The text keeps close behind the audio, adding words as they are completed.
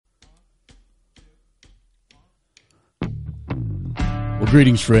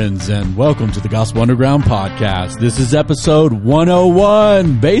Greetings, friends, and welcome to the Gospel Underground podcast. This is episode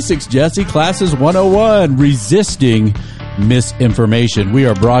 101. Basics, Jesse. Classes 101. Resisting Misinformation. We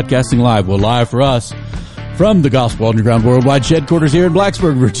are broadcasting live. Well, live for us from the Gospel Underground Worldwide headquarters here in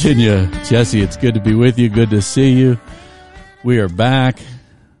Blacksburg, Virginia. Jesse, it's good to be with you. Good to see you. We are back.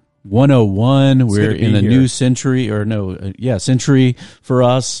 101. We're in a new century, century for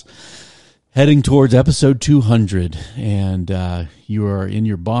us. Heading towards episode 200, and you are in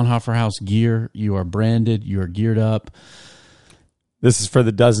your Bonhoeffer House gear. You are branded. You are geared up. This is for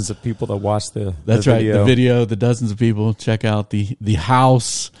the dozens of people that watch the That's the right, video. the video, the dozens of people. Check out the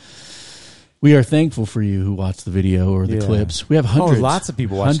house. We are thankful for you who watch the video or the clips. We have hundreds. Lots of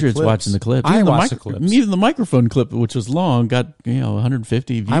people watching the clips. I watched the clips. Even the microphone clip, which was long, got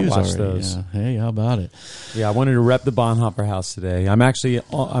 150 views I watched already. those. Yeah. Hey, how about it? Yeah, I wanted to rep the Bonhoeffer House today. I'm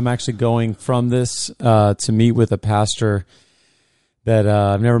actually going from this to meet with a pastor that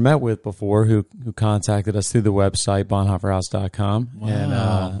I've never met with before, who contacted us through the website bonhoefferhouse.com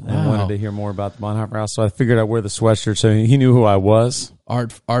and wanted to hear more about the Bonhoeffer House. So I figured I'd wear the sweatshirt so he knew who I was.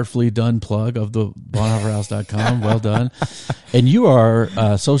 Artfully done plug of the bonhoefferhouse.com. Well done. And you are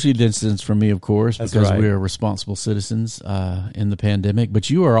socially distanced from me, of course, because we are responsible citizens in the pandemic. But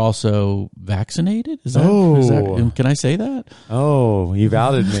you are also vaccinated? Is that, can I say that? Oh, you've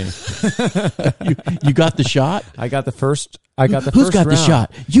outed me. You got the shot? I got the first. Who's got the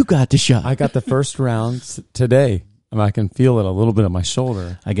shot? You got the shot. I got the first round today. I can feel it a little bit on my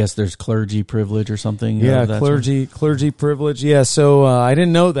shoulder. I guess there's clergy privilege or something. Yeah, clergy privilege. Yeah, so I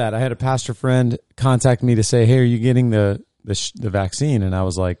didn't know that. I had a pastor friend contact me to say, "Hey, are you getting the vaccine?" And I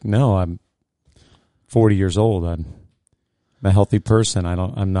was like, "No, I'm 40 years old. I'm a healthy person.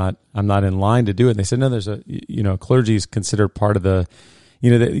 I'm not in line to do it." And they said, "No, there's clergy is considered part of the."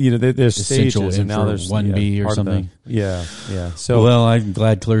 There's stages, and now there's 1B or something. Yeah. So, well, I'm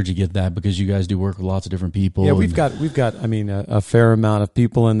glad clergy get that because you guys do work with lots of different people. Yeah, we've got. I mean, a fair amount of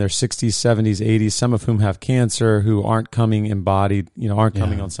people in their 60s, 70s, 80s. Some of whom have cancer, who aren't coming embodied. Aren't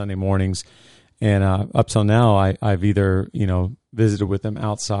coming on Sunday mornings. And up till now, I've either visited with them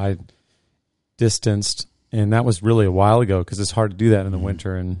outside, distanced. And that was really a while ago because it's hard to do that in the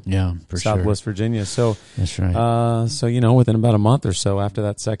winter in Southwest Virginia. So that's right. Within about a month or so after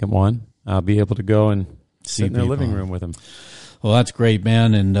that second one, I'll be able to go and sit in their living room with them. Well, that's great,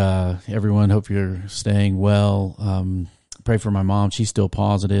 man. And everyone, hope you're staying well. Pray for my mom. She's still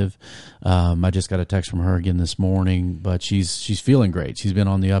positive. I just got a text from her again this morning, but she's feeling great. She's been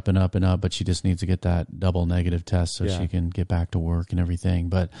on the up and up and up, but she just needs to get that double negative test so she can get back to work and everything.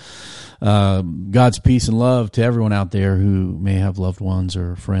 But God's peace and love to everyone out there who may have loved ones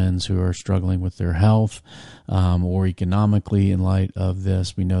or friends who are struggling with their health or economically in light of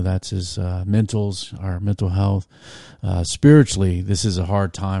this. We know that's our mental health. Spiritually, this is a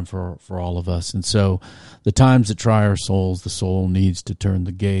hard time for all of us. And so the times that try our souls, the soul needs to turn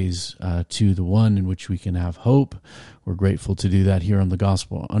the gaze to the one in which we can have hope. We're grateful to do that here on the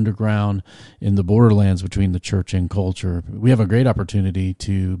Gospel Underground in the borderlands between the church and culture. We have a great opportunity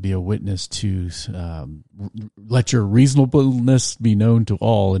to be a witness to let your reasonableness be known to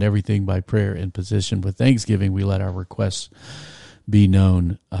all and everything by prayer and petition. With thanksgiving, we let our requests be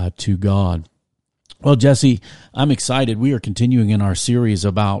known to God. Well, Jesse, I'm excited. We are continuing in our series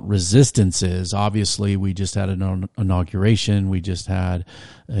about resistances. Obviously, we just had an inauguration. We just had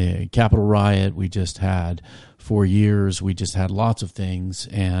a Capitol riot. We just had 4 years. We just had lots of things.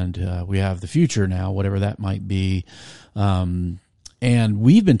 And we have the future now, whatever that might be. And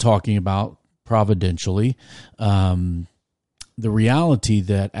we've been talking about, providentially, the reality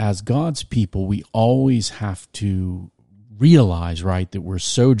that as God's people, we always have to realize, right, that we're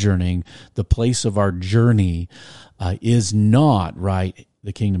sojourning. The place of our journey is not, right,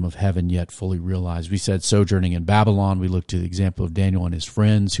 the kingdom of heaven yet fully realized. We said sojourning in Babylon. We looked to the example of Daniel and his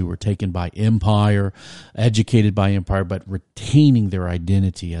friends who were taken by empire, educated by empire, but retaining their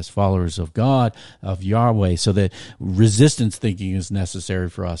identity as followers of God, of Yahweh. So that resistance thinking is necessary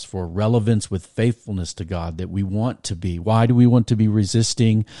for us for relevance with faithfulness to God that we want to be. Why do we want to be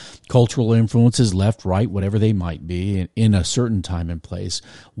resisting cultural influences, left, right, whatever they might be, in a certain time and place?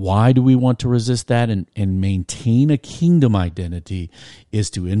 Why do we want to resist that and maintain a kingdom identity? Is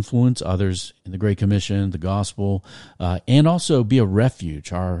to influence others in the Great Commission, the gospel, and also be a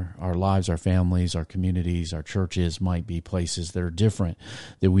refuge. Our lives, our families, our communities, our churches might be places that are different,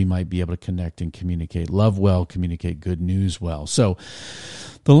 that we might be able to connect and communicate love well, communicate good news well. So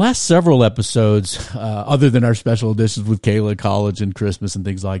the last several episodes, other than our special editions with Kayla, college and Christmas and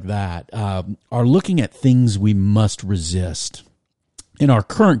things like that, are looking at things we must resist. in our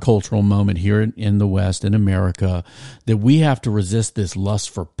current cultural moment here in the West, in America, that we have to resist this lust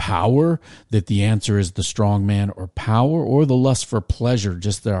for power, that the answer is the strong man or power, or the lust for pleasure,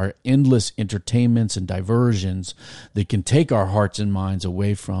 just there are endless entertainments and diversions that can take our hearts and minds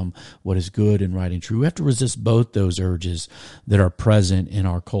away from what is good and right and true. We have to resist both those urges that are present in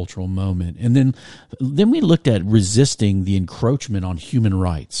our cultural moment. And then we looked at resisting the encroachment on human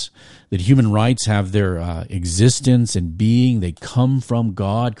rights, that human rights have their existence and being. They come from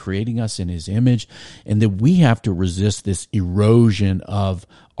God creating us in his image, and that we have to resist this erosion of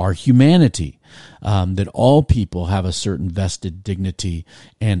our humanity, that all people have a certain vested dignity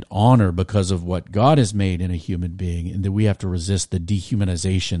and honor because of what God has made in a human being, and that we have to resist the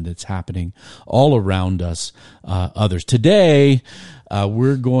dehumanization that's happening all around us, others. Today,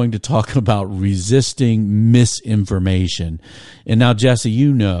 we're going to talk about resisting misinformation. And now, Jesse,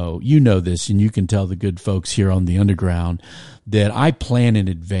 you know this, and you can tell the good folks here on the Underground that I plan in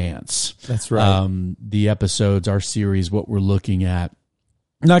advance. That's right. The episodes, our series, what we're looking at.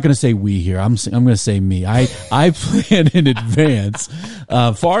 I'm not going to say we here. I'm going to say me. I plan in advance,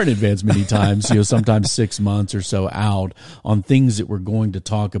 far in advance many times, sometimes 6 months or so out on things that we're going to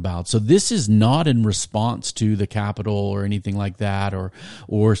talk about. So this is not in response to the Capitol or anything like that, or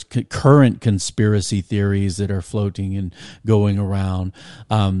current conspiracy theories that are floating and going around.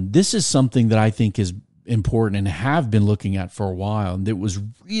 This is something that I think is important and have been looking at for a while, and that was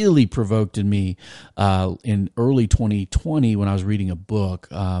really provoked in me in early 2020 when I was reading a book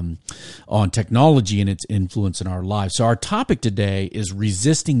on technology and its influence in our lives. So our topic today is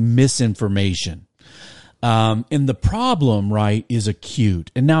resisting misinformation. And the problem, right, is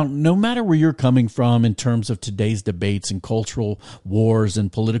acute. And now, no matter where you're coming from in terms of today's debates and cultural wars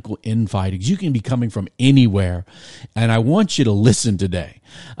and political infightings, you can be coming from anywhere. And I want you to listen today.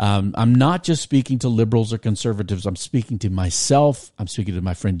 I'm not just speaking to liberals or conservatives. I'm speaking to myself. I'm speaking to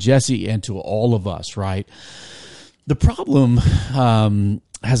my friend Jesse and to all of us, right? The problem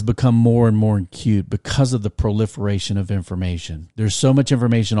has become more and more acute because of the proliferation of information. There's so much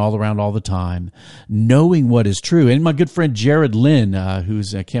information all around all the time. Knowing what is true, and my good friend Jared Lynn,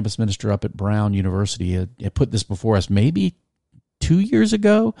 who's a campus minister up at Brown University, had put this before us maybe 2 years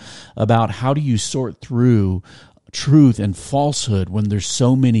ago about how do you sort through truth and falsehood when there's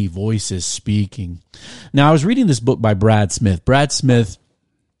so many voices speaking. Now, I was reading this book by Brad Smith. Brad Smith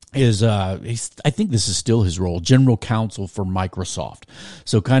is I think this is still his role, general counsel for Microsoft.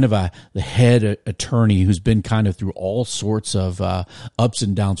 So kind of the head attorney who's been kind of through all sorts of ups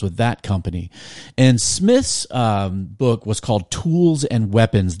and downs with that company. And Smith's book was called Tools and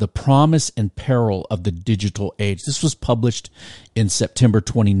Weapons: The Promise and Peril of the Digital Age. This was published in September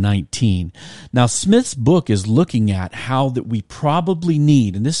 2019. Now, Smith's book is looking at how that we probably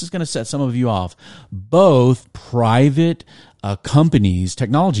need, and this is going to set some of you off, both private companies,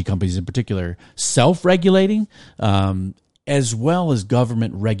 technology companies in particular, self-regulating, as well as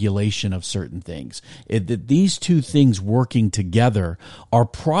government regulation of certain things. That these two things working together are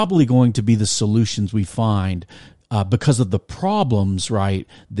probably going to be the solutions we find because of the problems, right,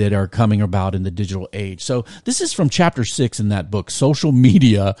 that are coming about in the digital age. So this is from chapter 6 in that book, Social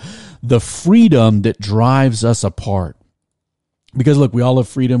Media, the Freedom That Drives Us Apart. Because, look, we all have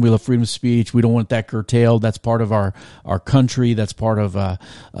freedom. We love freedom of speech. We don't want that curtailed. That's part of our country. That's part of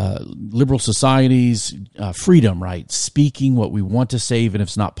liberal society's freedom, right? Speaking what we want to say, even if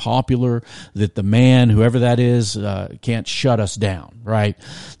it's not popular, that the man, whoever that is, can't shut us down, right?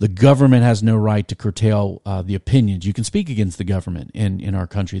 The government has no right to curtail the opinions. You can speak against the government in our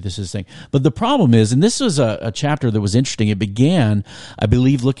country. This is the thing. But the problem is, and this was a chapter that was interesting. It began, I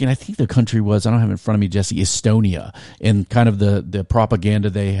believe, I think the country was, I don't have it in front of me, Jesse, Estonia, and kind of the propaganda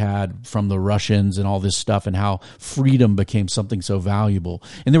they had from the Russians and all this stuff, and how freedom became something so valuable.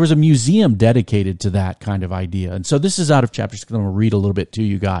 And there was a museum dedicated to that kind of idea. And so this is out of chapter 6. I'm going to read a little bit to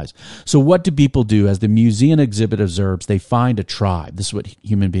you guys. So what do people do? As the museum exhibit observes, they find a tribe. This is what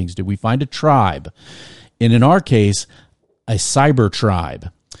human beings do. We find a tribe. And in our case, a cyber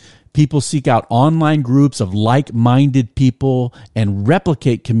tribe. People seek out online groups of like-minded people and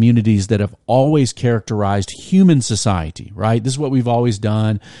replicate communities that have always characterized human society, right? This is what we've always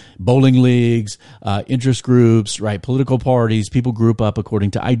done. Bowling leagues, interest groups, right? Political parties, people group up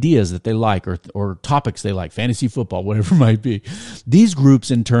according to ideas that they like or topics they like, fantasy football, whatever it might be. These groups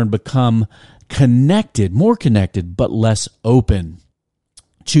in turn become connected, more connected, but less open.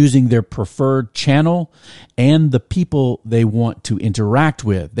 choosing their preferred channel and the people they want to interact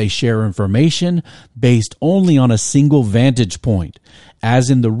with. They share information based only on a single vantage point. As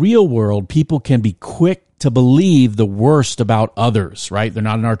in the real world, people can be quick to believe the worst about others, right? They're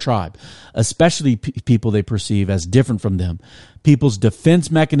not in our tribe, especially people they perceive as different from them. People's defense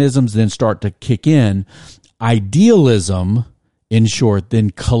mechanisms then start to kick in. Idealism, in short,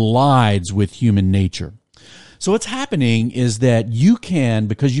 then collides with human nature. So what's happening is that you can,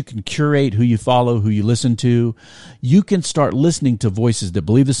 because you can curate who you follow, who you listen to, you can start listening to voices that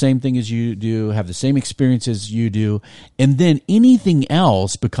believe the same thing as you do, have the same experiences you do, and then anything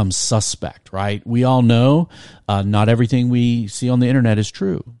else becomes suspect, right? We all know not everything we see on the internet is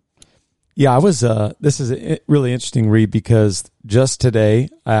true. Yeah, this is a really interesting read because just today,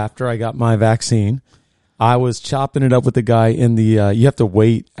 after I got my vaccine, I was chopping it up with the guy in the, you have to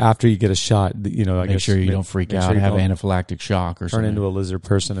wait after you get a shot, I Make sure you don't freak out, have anaphylactic shock or turn something. into a lizard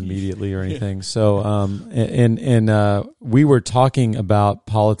person immediately or anything. So, and we were talking about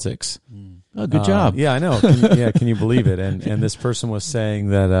politics. Oh, good job. Yeah, I know. Can you believe it? And this person was saying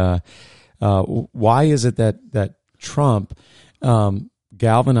that, why is it that Trump,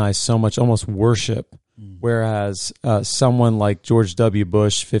 galvanized so much, almost worship, whereas, someone like George W.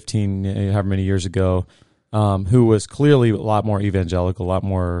 Bush, 15, however many years ago, who was clearly a lot more evangelical, a lot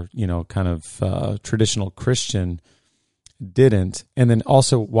more, kind of traditional Christian, didn't. And then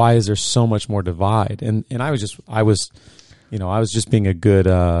also, why is there so much more divide? And I was just being a good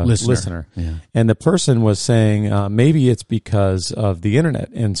listener. Yeah. And the person was saying maybe it's because of the internet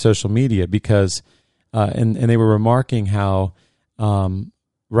and social media, because and they were remarking how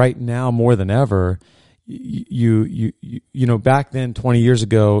right now more than ever, you back then 20 years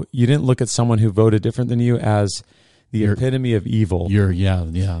ago, you didn't look at someone who voted different than you as the epitome of evil.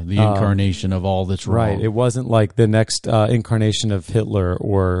 The incarnation of all that's wrong. Right. It wasn't like the next incarnation of Hitler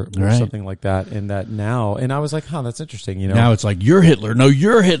or Right. something like that. And that now, and I was like, that's interesting. Now it's like, you're Hitler. No,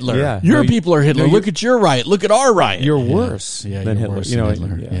 you're Hitler. Yeah. Your No, people are Hitler. no, Look at your right. Look at our right. You're worse than than Hitler. Worse than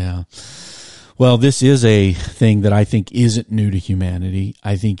Hitler. Yeah. Yeah. Well, this is a thing that I think isn't new to humanity.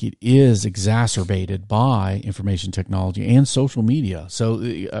 I think it is exacerbated by information technology and social media.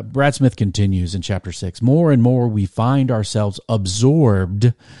 So Brad Smith continues in chapter 6. More and more we find ourselves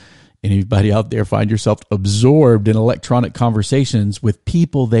absorbed. Anybody out there find yourself absorbed in electronic conversations with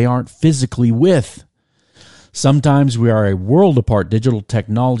people they aren't physically with? Sometimes we are a world apart. Digital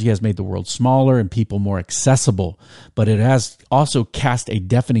technology has made the world smaller and people more accessible, but it has also cast a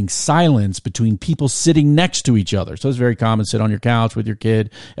deafening silence between people sitting next to each other. So it's very common, sit on your couch with your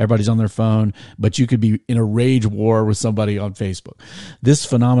kid, everybody's on their phone, but you could be in a rage war with somebody on Facebook. This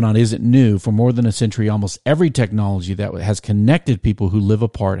phenomenon isn't new. For more than a century, almost every technology that has connected people who live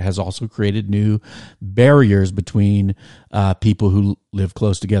apart has also created new barriers between people who live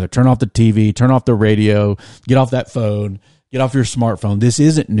close together. Turn off the TV, turn off the radio, get off that phone, get off your smartphone. This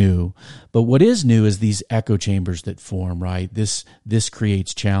isn't new. But what is new is these echo chambers that form, right? This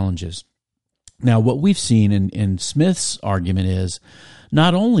creates challenges. Now, what we've seen in Smith's argument is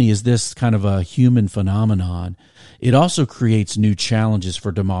not only is this kind of a human phenomenon, it also creates new challenges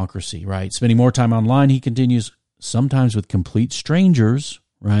for democracy, right? Spending more time online, he continues, sometimes with complete strangers,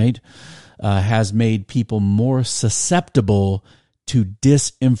 right, has made people more susceptible to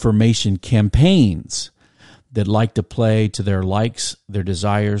disinformation campaigns that like to play to their likes, their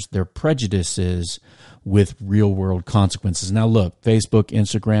desires, their prejudices with real-world consequences. Now look, Facebook,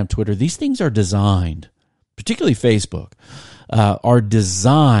 Instagram, Twitter, these things are designed, particularly Facebook, are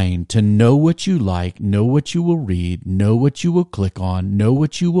designed to know what you like, know what you will read, know what you will click on, know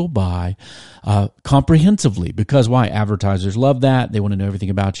what you will buy comprehensively. Because why? Advertisers love that. They want to know everything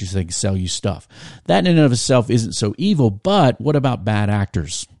about you so they can sell you stuff. That in and of itself isn't so evil, but what about bad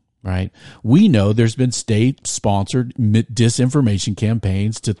actors? Right? We know there's been state-sponsored disinformation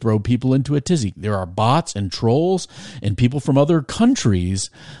campaigns to throw people into a tizzy. There are bots and trolls and people from other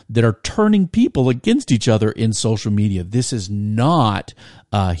countries that are turning people against each other in social media. This is not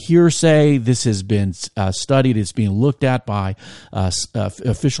hearsay. This has been studied. It's being looked at by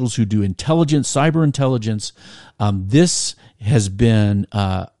officials who do intelligence, cyber intelligence. This has been,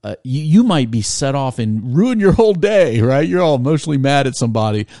 you might be set off and ruin your whole day, right? You're all emotionally mad at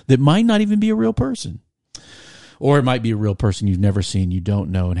somebody that might not even be a real person. Or it might be a real person you've never seen, you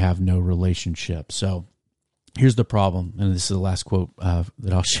don't know, and have no relationship. So Here's the problem, and this is the last quote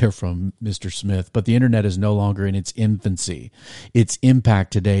that I'll share from Mr. Smith, but the internet is no longer in its infancy. Its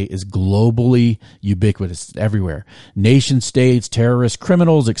impact today is globally ubiquitous everywhere. Nation states, terrorists,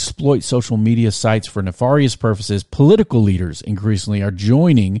 criminals exploit social media sites for nefarious purposes. Political leaders increasingly are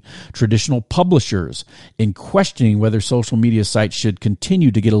joining traditional publishers in questioning whether social media sites should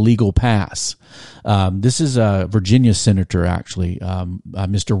continue to get a legal pass. This is a Virginia senator, actually,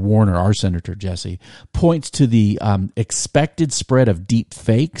 Mr. Warner, our senator, Jesse, points to the expected spread of deep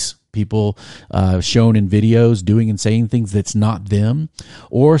fakes, people shown in videos doing and saying things that's not them,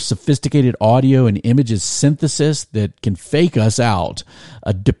 or sophisticated audio and images synthesis that can fake us out,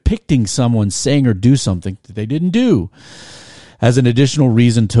 depicting someone saying or do something that they didn't do, as an additional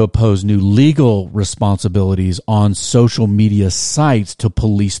reason to oppose new legal responsibilities on social media sites to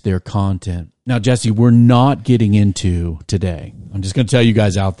police their content. Now, Jesse, we're not getting into today. I'm just going to tell you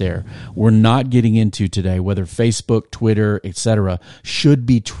guys out there, we're not getting into today whether Facebook, Twitter, etc. should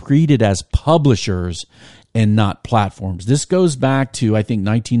be treated as publishers and not platforms. This goes back to, I think,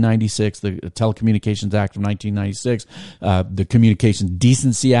 1996, the Telecommunications Act of 1996, the Communications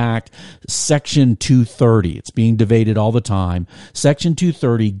Decency Act, Section 230. It's being debated all the time. Section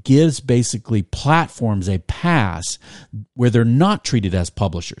 230 gives basically platforms a pass where they're not treated as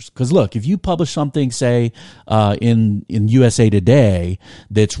publishers. Because look, if you publish something, say, in USA Today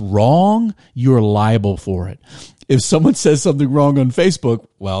that's wrong, you're liable for it. If someone says something wrong on Facebook,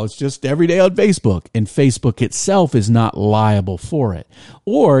 well, it's just every day on Facebook, and Facebook itself is not liable for it.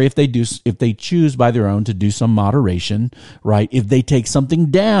 Or if they choose by their own to do some moderation, right? If they take something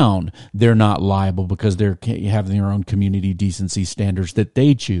down, they're not liable because they're having their own community decency standards that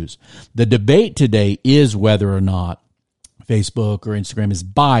they choose. The debate today is whether or not Facebook or Instagram is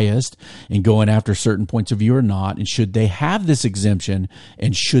biased and going after certain points of view or not, and should they have this exemption,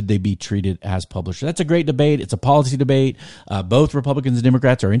 and should they be treated as publishers? That's a great debate. It's a policy debate. Both Republicans and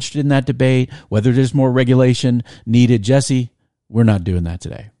Democrats are interested in that debate, whether there's more regulation needed. Jesse, we're not doing that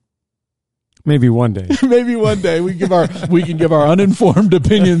today. Maybe one day. Maybe one day we can give our uninformed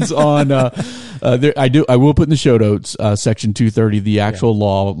opinions on. I will put in the show notes section 230, the actual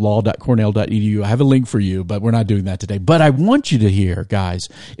law.cornell.edu. I have a link for you, but we're not doing that today. But I want you to hear, guys,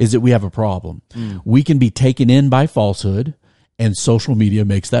 is that we have a problem. We can be taken in by falsehood, and social media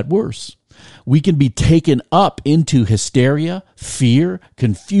makes that worse. We can be taken up into hysteria, fear,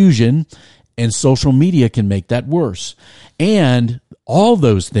 confusion, and social media can make that worse. And all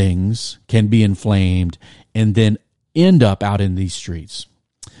those things can be inflamed and then end up out in these streets.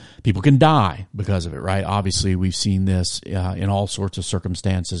 People can die because of it, right? Obviously, we've seen this in all sorts of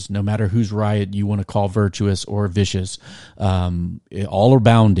circumstances. No matter whose riot you want to call virtuous or vicious, all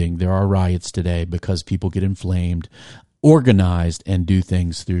abounding, there are riots today because people get inflamed, organized, and do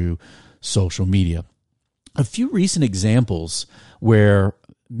things through social media. A few recent examples where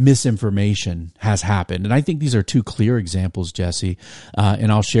misinformation has happened. And I think these are two clear examples, Jesse,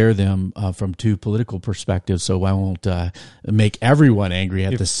 and I'll share them from two political perspectives so I won't make everyone angry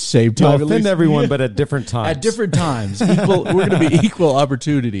at the same time. You'll offend everyone, but at different times. At different times. We're going to be equal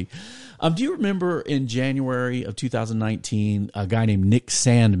opportunity. Do you remember in January of 2019, a guy named Nick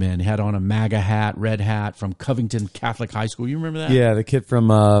Sandman had on a MAGA hat, red hat, from Covington Catholic High School? You remember that? Yeah, the kid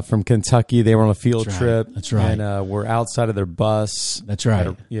from Kentucky. They were on a field trip. That's right. And were outside of their bus. That's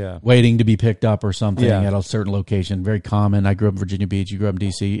right. Yeah. Waiting to be picked up or something at a certain location. Very common. I grew up in Virginia Beach. You grew up in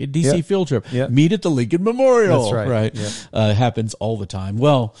D.C. D.C. field trip. Yep. Meet at the Lincoln Memorial. That's right. Yep. Happens all the time.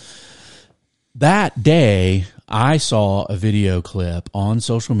 Well, that day, I saw a video clip on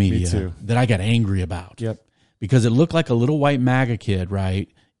social media that I got angry about. Yep. Because it looked like a little white MAGA kid, right,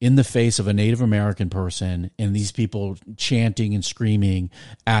 in the face of a Native American person, and these people chanting and screaming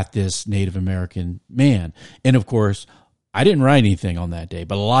at this Native American man. And of course, I didn't write anything on that day,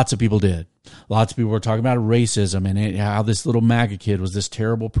 but lots of people did. Lots of people were talking about racism and how this little MAGA kid was this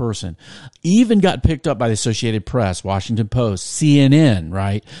terrible person. Even got picked up by the Associated Press, Washington Post, CNN,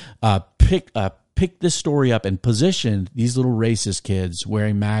 right? Picked this story up and positioned these little racist kids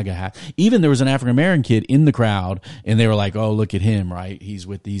wearing MAGA hats. Even there was an African American kid in the crowd, and they were like, "Oh, look at him, right? He's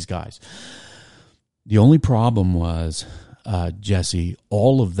with these guys." The only problem was, Jesse,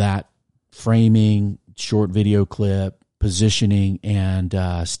 all of that framing, short video clip, positioning, and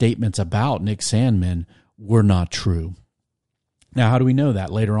statements about Nick Sandman were not true. Now, how do we know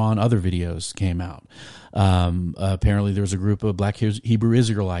that? Later on, other videos came out. Apparently, there was a group of Black Hebrew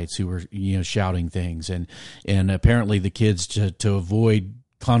Israelites who were, shouting things, and apparently the kids, to avoid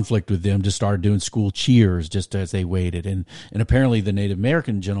conflict with them, just started doing school cheers just as they waited. And apparently the Native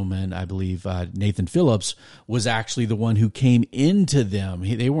American gentleman, I believe, Nathan Phillips, was actually the one who came into them.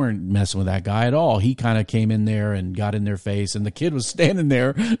 They weren't messing with that guy at all. He kind of came in there and got in their face, and the kid was standing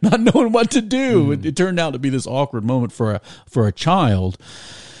there not knowing what to do. It turned out to be this awkward moment for a child.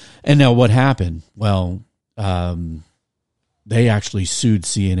 And now what happened? Well, they actually sued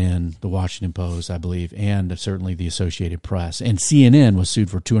CNN, the Washington Post, I believe, and certainly the Associated Press. And CNN was sued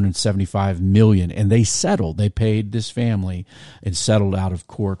for $275 million, and they settled. They paid this family and settled out of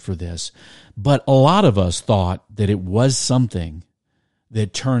court for this. But a lot of us thought that it was something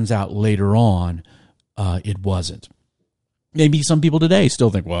that turns out later on it wasn't. Maybe some people today still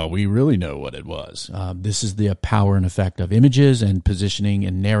think, well, we really know what it was. This is the power and effect of images and positioning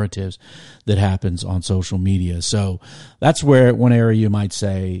and narratives that happens on social media. So that's where one area you might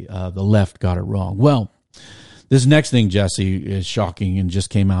say the left got it wrong. Well, this next thing, Jesse, is shocking and just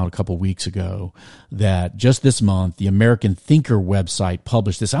came out a couple weeks ago, that just this month, the American Thinker website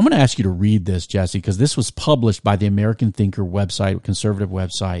published this. I'm going to ask you to read this, Jesse, because this was published by the American Thinker website, conservative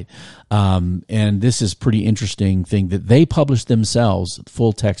website. And this is pretty interesting thing that they published themselves.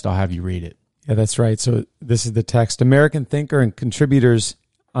 Full text, I'll have you read it. Yeah, that's right. So this is the text. American Thinker and contributors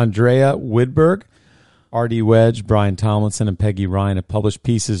Andrea Widberg, R.D. Wedge, Brian Tomlinson, and Peggy Ryan have published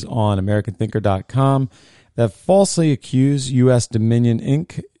pieces on AmericanThinker.com that falsely accuse U.S. Dominion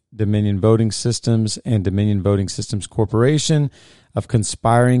Inc., Dominion Voting Systems, and Dominion Voting Systems Corporation of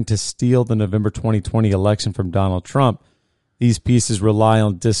conspiring to steal the November 2020 election from Donald Trump. These pieces rely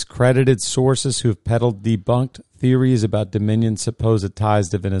on discredited sources who have peddled debunked theories about Dominion's supposed ties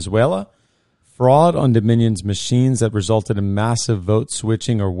to Venezuela, fraud on Dominion's machines that resulted in massive vote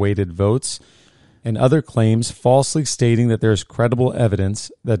switching or weighted votes, and other claims falsely stating that there is credible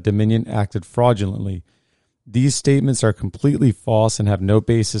evidence that Dominion acted fraudulently. These statements are completely false and have no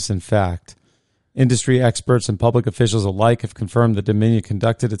basis in fact. Industry experts and public officials alike have confirmed that Dominion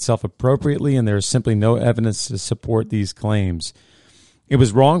conducted itself appropriately, and there is simply no evidence to support these claims. It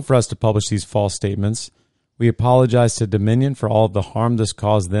was wrong for us to publish these false statements. We apologize to Dominion for all of the harm this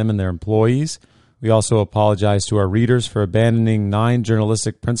caused them and their employees. We also apologize to our readers for abandoning 9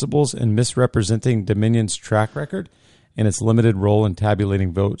 journalistic principles and misrepresenting Dominion's track record and its limited role in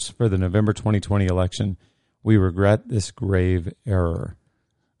tabulating votes for the November 2020 election. We regret this grave error.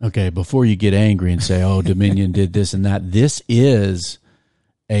 Okay, before you get angry and say, oh, Dominion did this and that, this is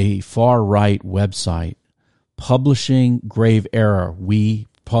a far-right website publishing grave error. We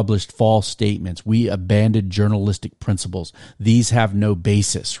published false statements. We abandoned journalistic principles. These have no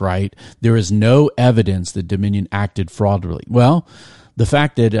basis, right? There is no evidence that Dominion acted fraudulently. Well, the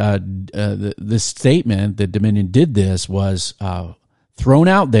fact that this statement that Dominion did this was thrown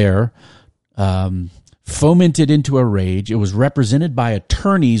out there, fomented into a rage. It was represented by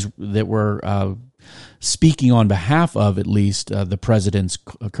attorneys that were speaking on behalf of at least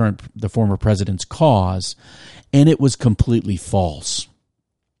the former president's cause, and it was completely false.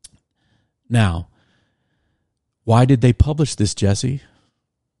 Now, why did they publish this, Jesse?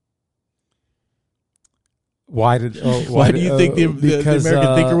 Why do you think the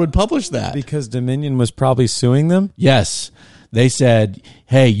American Thinker would publish that? Because Dominion was probably suing them? Yes. They said,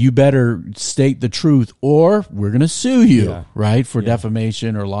 hey, you better state the truth or we're going to sue you, right, for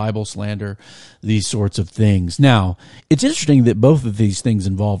defamation or libel, slander, these sorts of things. Now, it's interesting that both of these things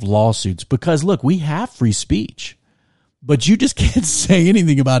involve lawsuits because, look, we have free speech, but you just can't say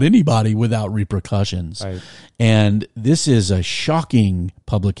anything about anybody without repercussions. Right. And this is a shocking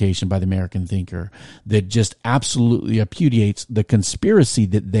publication by the American Thinker that just absolutely repudiates the conspiracy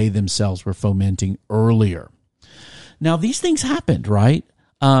that they themselves were fomenting earlier. Now, these things happened, right?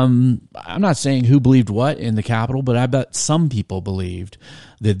 I'm not saying who believed what in the Capitol, but I bet some people believed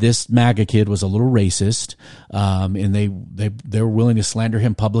that this MAGA kid was a little racist, and they were willing to slander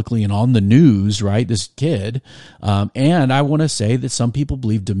him publicly and on the news, right, this kid. And I want to say that some people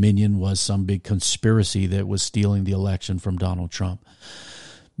believe Dominion was some big conspiracy that was stealing the election from Donald Trump.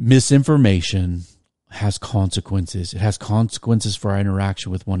 Misinformation has consequences. It has consequences for our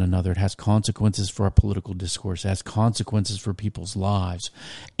interaction with one another. It has consequences for our political discourse. It has consequences for people's lives.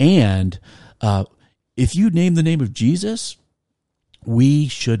 And if you name the name of Jesus, we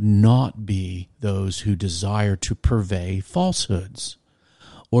should not be those who desire to purvey falsehoods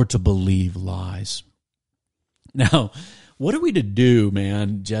or to believe lies. Now, what are we to do,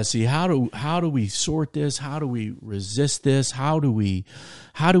 man, Jesse? How do we sort this? How do we resist this? How do we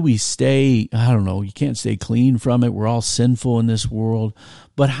stay, I don't know, you can't stay clean from it. We're all sinful in this world.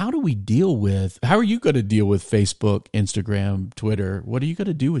 But how are you going to deal with Facebook, Instagram, Twitter? What are you going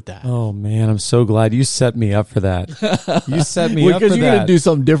to do with that? Oh man, I'm so glad you set me up for that. You set me up for that. Because you're going to do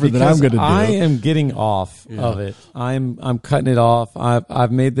something different than I'm going to do. I am getting off of it. I'm cutting it off.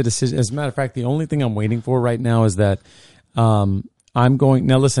 I've made the decision. As a matter of fact, the only thing I'm waiting for right now is that I'm going.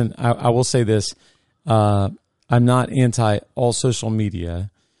 Now listen, I will say this. I'm not anti all social media.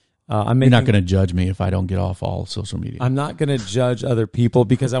 You're not going to judge me if I don't get off all social media. I'm not going to judge other people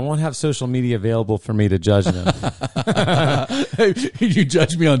because I won't have social media available for me to judge them. You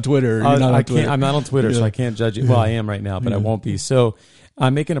judge me on Twitter. You're not on Twitter. I'm not on Twitter, so I can't judge you. Well, I am right now, but I won't be. So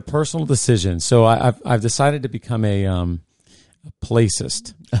I'm making a personal decision. So I've decided to become a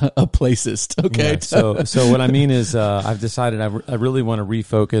placist. A placist. Okay. Yeah, so what I mean is I've decided I really want to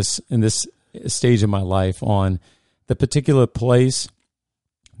refocus in this stage of my life on the particular place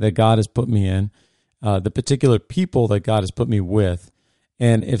that God has put me in, the particular people that God has put me with.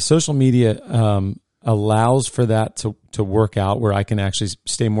 And if social media allows for that to work out, where I can actually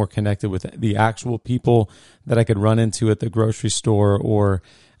stay more connected with the actual people that I could run into at the grocery store or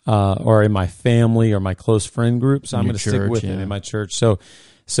in my family or my close friend groups, I'm going to stick with it in my church. So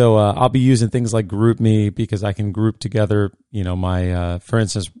I'll be using things like GroupMe because I can group together, my, for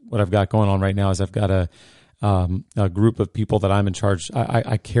instance, what I've got going on right now is I've got a group of people that I'm in charge,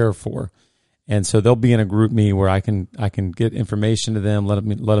 I care for. And so they'll be in a GroupMe where I can get information to them, let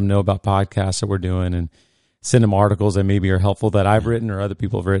them know about podcasts that we're doing and send them articles that maybe are helpful that I've written or other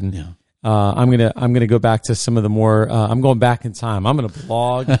people have written. Yeah. I'm gonna go back to some of the more. I'm going back in time. I'm gonna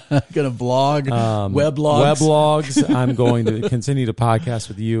blog. Weblogs. I'm going to continue to podcast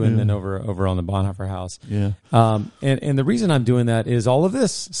with you, and then over on the Bonhoeffer House. Yeah. And the reason I'm doing that is all of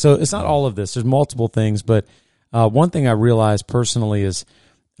this. So it's not all of this. There's multiple things, but one thing I realized personally is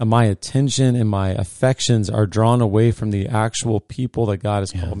my attention and my affections are drawn away from the actual people that God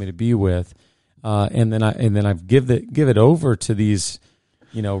has called me to be with, and then I give it over to these,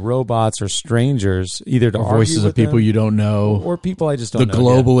 robots or strangers, either to or voices of people you don't know, or people I just don't know. The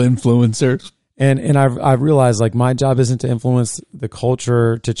global influencers. And I've realized like my job isn't to influence the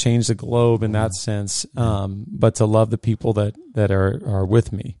culture, to change the globe in that sense, but to love the people that are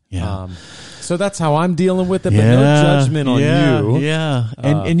with me. Yeah. So that's how I'm dealing with it, but no judgment on you. Yeah.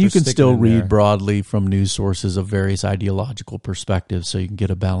 And you can still read broadly from news sources of various ideological perspectives, so you can get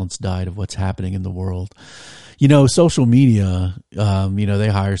a balanced diet of what's happening in the world. Social media, they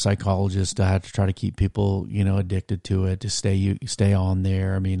hire psychologists to have to try to keep people, addicted to it, to stay on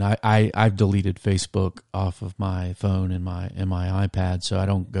there. I mean, I've deleted Facebook off of my phone and my iPad, so I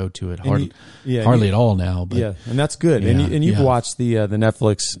don't go to it hardly at all now. But and that's good. Yeah, and you've watched the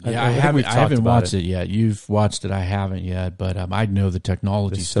Netflix. Yeah, I haven't watched it yet. You've watched it. I haven't yet, but I know the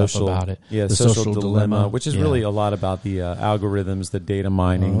technology stuff about it. Yeah, the social dilemma, which is really a lot about the algorithms, the data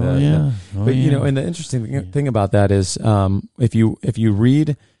mining. But and the interesting thing about that is if you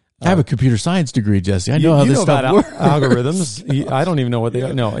read, I have a computer science degree, Jesse. I know how this stuff works. Algorithms. I don't even know what they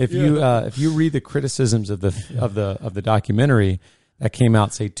are. No, if you read the criticisms of the documentary that came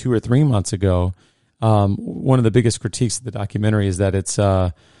out, say 2 or 3 months ago, one of the biggest critiques of the documentary is that it's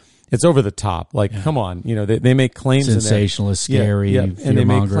over the top. Like, come on, they make claims sensationalist, in there, scary, and they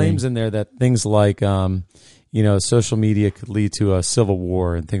make claims in there that things like social media could lead to a civil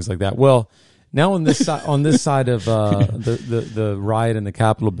war and things like that. Well, now on this side of the riot in the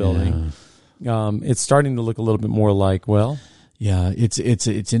Capitol building, it's starting to look a little bit more like,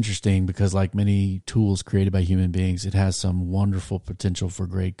 it's interesting because like many tools created by human beings, it has some wonderful potential for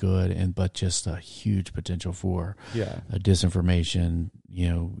great good, but just a huge potential for disinformation,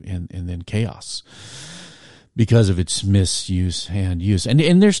 and then chaos because of its misuse and use.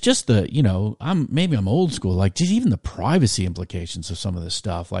 And there's just I'm old school, like just even the privacy implications of some of this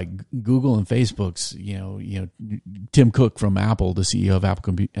stuff, like Google and Facebook's, Tim Cook from Apple, the CEO of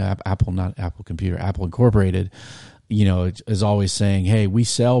Apple Incorporated, is always saying, hey, we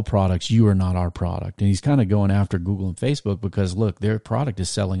sell products, you are not our product. And he's kind of going after Google and Facebook because, look, their product is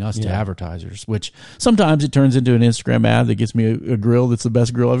selling us to advertisers, which sometimes it turns into an Instagram ad that gets me a grill that's the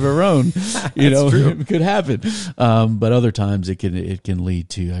best grill I've ever owned. It could happen. But other times it can lead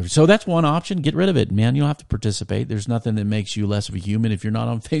to. So that's one option. Get rid of it, man. You don't have to participate. There's nothing that makes you less of a human. If you're not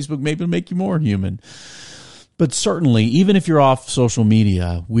on Facebook, maybe it'll make you more human. But certainly, even if you're off social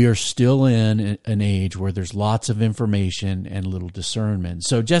media, we are still in an age where there's lots of information and little discernment.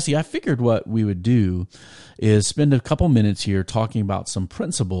 So, Jesse, I figured what we would do is spend a couple minutes here talking about some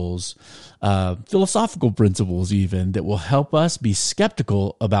principles philosophical principles even that will help us be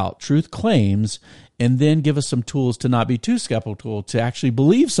skeptical about truth claims, and then give us some tools to not be too skeptical, to actually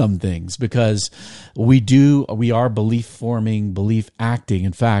believe some things, because we are belief forming, belief acting.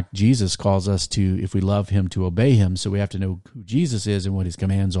 In fact, Jesus calls us to, if we love him, to obey him. So we have to know who Jesus is and what his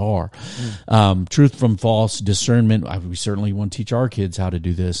commands are. Truth from false, discernment. We certainly want to teach our kids how to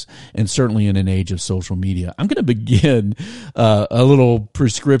do this, and certainly in an age of social media. I'm going to begin a little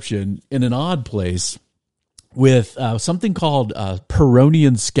prescription in an odd place with something called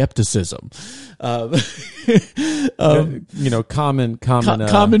Pyrrhonian skepticism.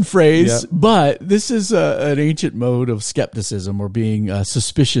 Common phrase, but this is an ancient mode of skepticism, or being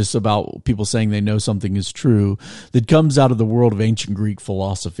suspicious about people saying they know something is true, that comes out of the world of ancient Greek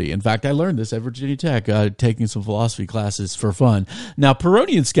philosophy. In fact, I learned this at Virginia Tech, taking some philosophy classes for fun. Now,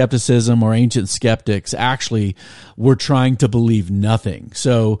 Pyrrhonian skepticism, or ancient skeptics, actually were trying to believe nothing.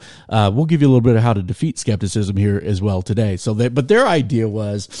 So we'll give you a little bit of how to defeat skepticism here as well today. But their idea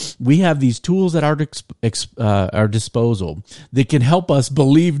was, we have these tools at our disposal that can help us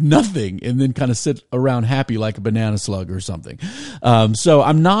believe nothing and then kind of sit around happy like a banana slug or something. So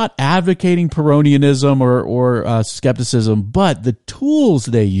I'm not advocating Pyrrhonianism or skepticism, but the tools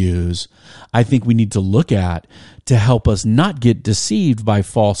they use, I think we need to look at to help us not get deceived by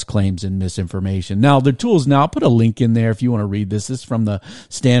false claims and misinformation. Now, the tools, I'll put a link in there if you want to read this. This is from the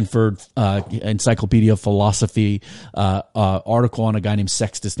Stanford Encyclopedia of Philosophy article on a guy named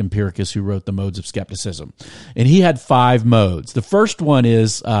Sextus Empiricus, who wrote The Modes of Skepticism. And he had 5 modes. The first one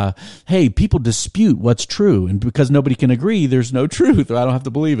is, hey, people dispute what's true, and because nobody can agree, there's no truth, or I don't have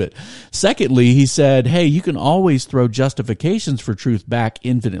to believe it. Secondly, he said, hey, you can always throw justifications for truth back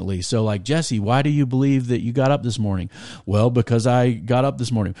infinitely. So like, Jesse, why do you believe that you got up this morning? Well, because I got up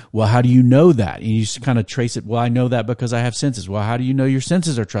this morning. Well, how do you know that? And you just kind of trace it. Well, I know that because I have senses. Well, how do you know your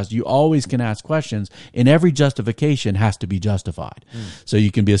senses are trusted? You always can ask questions, and every justification has to be justified. So you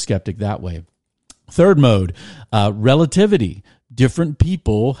can be a skeptic that way. Third mode, relativity. Different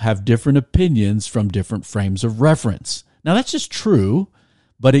people have different opinions from different frames of reference. Now, that's just true,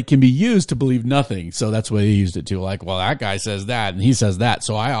 but it can be used to believe nothing. So that's what he used it to. Like, well, that guy says that and he says that,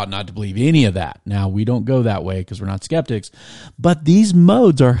 so I ought not to believe any of that. Now, we don't go that way because we're not skeptics, but these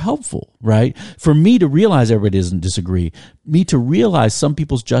modes are helpful, right? For me to realize everybody doesn't disagree, me to realize some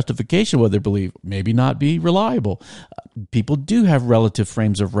people's justification, what they believe, maybe not be reliable. People do have relative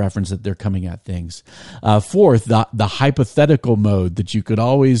frames of reference that they're coming at things. Fourth, the hypothetical mode, that you could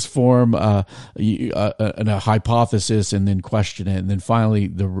always form a hypothesis and then question it. And then finally,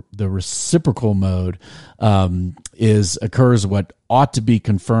 the reciprocal mode occurs what ought to be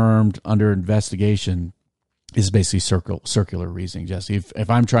confirmed under investigation, is basically circular reasoning, Jesse. If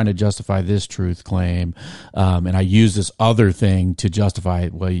I'm trying to justify this truth claim, and I use this other thing to justify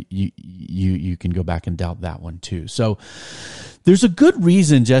it, well, you can go back and doubt that one too. So there's a good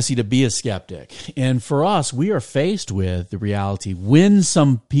reason, Jesse, to be a skeptic. And for us, we are faced with the reality when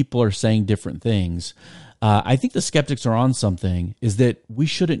some people are saying different things. I think the skeptics are on something, is that we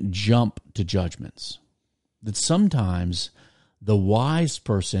shouldn't jump to judgments. That sometimes the wise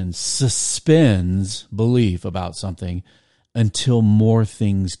person suspends belief about something until more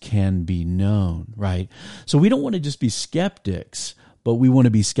things can be known, right? So we don't want to just be skeptics, but we want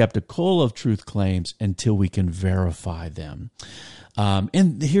to be skeptical of truth claims until we can verify them.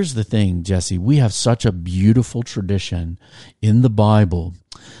 And here's the thing, Jesse, we have such a beautiful tradition in the Bible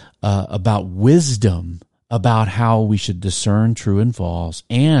about wisdom, about how we should discern true and false,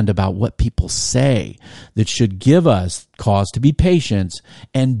 and about what people say, that should give us cause to be patient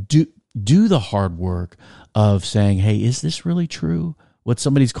and do the hard work of saying, hey, is this really true? What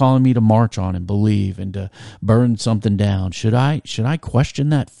somebody's calling me to march on and believe and to burn something down, should I question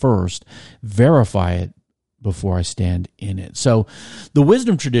that first, verify it before I stand in it? So the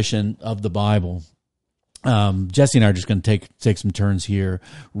wisdom tradition of the Bible, Jesse and I are just going to take some turns here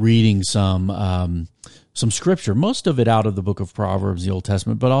reading some scripture, most of it out of the book of Proverbs, the Old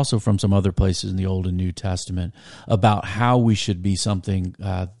Testament, but also from some other places in the Old and New Testament, about how we should be something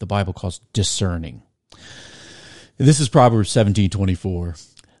the Bible calls discerning. This is Proverbs 17:24.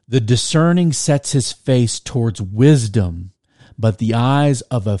 The discerning sets his face towards wisdom, but the eyes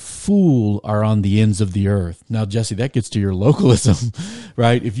of a fool are on the ends of the earth. Now, Jesse, that gets to your localism,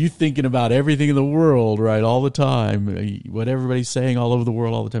 right? If you're thinking about everything in the world, right, all the time, what everybody's saying all over the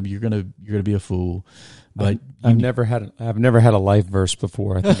world all the time, you're gonna be a fool. But I've never had a life verse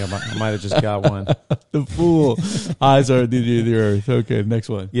before. I think I might have just got one. The fool eyes are the earth. Okay, next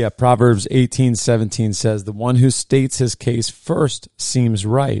one. Yeah, Proverbs 18:17 says, "The one who states his case first seems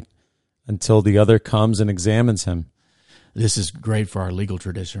right until the other comes and examines him." this is great for our legal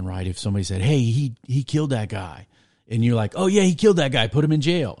tradition, right? If somebody said, hey, he killed that guy, and you're like, oh yeah, he killed that guy, put him in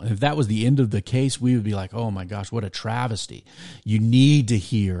jail. And if that was the end of the case, we would be like, oh my gosh, what a travesty. You need to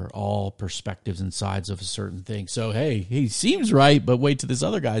hear all perspectives and sides of a certain thing. So, hey, he seems right, but wait till this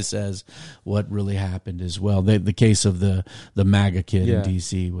other guy says what really happened as well. The case of the MAGA kid in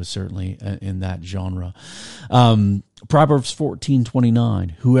D.C. was certainly in that genre. Proverbs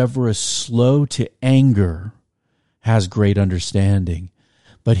 14:29, whoever is slow to anger has great understanding,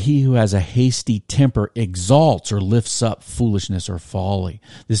 but he who has a hasty temper exalts or lifts up foolishness or folly.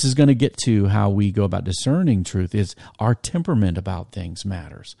 This is going to get to how we go about discerning truth. Is our temperament about things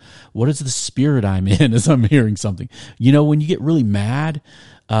matters. What is the spirit I'm in as I'm hearing something? You know, when you get really mad,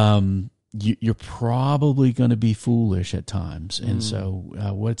 you're probably going to be foolish at times. And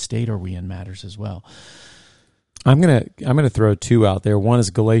so what state are we in matters as well. I'm gonna throw two out there. One is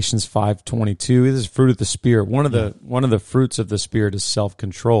Galatians 5:22. This is fruit of the Spirit. One of the fruits of the Spirit is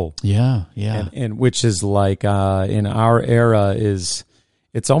self-control. Yeah. And which is like in our era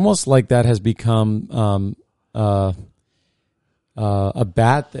it's almost like that has become a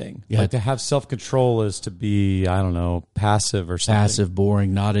bad thing. Yeah. Like to have self-control is to be, I don't know, passive or something. Passive,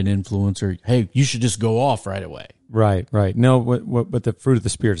 boring, not an influencer. Hey, you should just go off right away. Right. No, but the fruit of the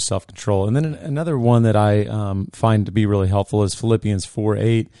Spirit is self-control. And then another one that I find to be really helpful is Philippians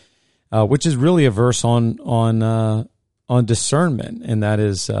 4:8, which is really a verse on discernment, and that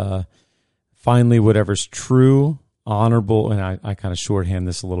is finally whatever's true, honorable, and I kind of shorthand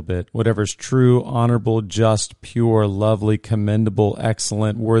this a little bit. Whatever's true, honorable, just, pure, lovely, commendable,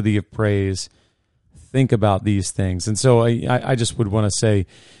 excellent, worthy of praise. Think about these things. And so I just would want to say,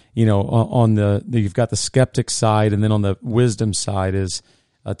 you know, on you've got the skeptic side, and then on the wisdom side is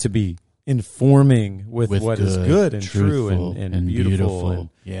to be informing with what is good and true and beautiful.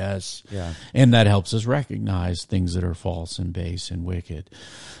 Yes. Yeah. And that helps us recognize things that are false and base and wicked.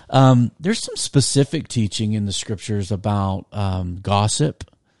 There's some specific teaching in the scriptures about gossip,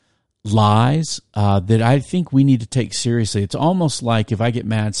 lies, that I think we need to take seriously. It's almost like if I get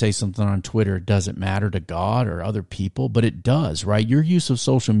mad, say something on Twitter, it doesn't matter to God or other people, but it does, right? Your use of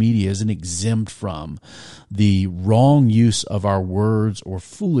social media isn't exempt from the wrong use of our words or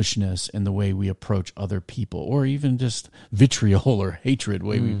foolishness in the way we approach other people, or even just vitriol or hatred,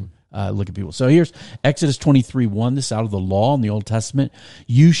 way we look at people. So here's Exodus 23:1. This is out of the law in the Old Testament.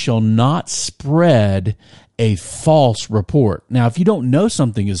 You shall not spread a false report. Now, if you don't know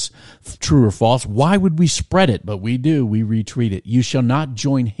something is true or false, why would we spread it? But we do. We retweet it. You shall not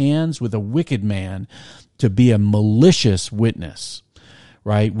join hands with a wicked man to be a malicious witness.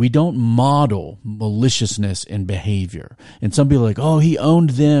 Right? We don't model maliciousness in behavior. And some people are like, oh, he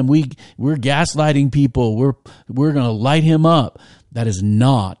owned them. We're gaslighting people. We're going to light him up. That is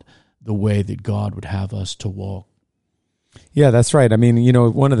not the way that God would have us to walk. Yeah, that's right. I mean, you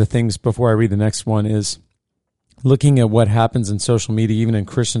know, one of the things before I read the next one is looking at what happens in social media, even in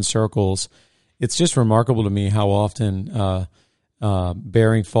Christian circles. It's just remarkable to me how often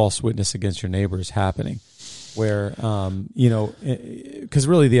bearing false witness against your neighbor is happening. Where, you know, because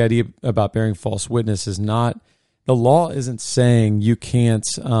really the idea about bearing false witness is not, the law isn't saying you can't,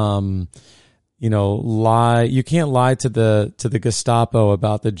 you know, lie. You can't lie to the Gestapo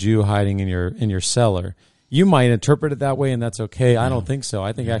about the Jew hiding in your cellar. You might interpret it that way, and that's okay. I don't think so.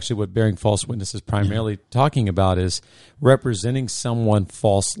 I think actually what bearing false witness is primarily talking about is representing someone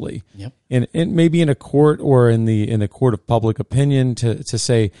falsely. Yep. And maybe in a court or in the court of public opinion to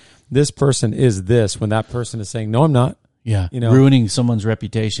say this person is this, when that person is saying, no, I'm not. Yeah, you know, ruining someone's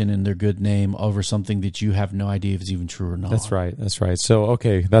reputation and their good name over something that you have no idea if it's even true or not. That's right. So,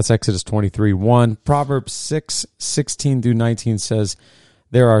 okay, that's Exodus 23:1. Proverbs 6:16-19 says,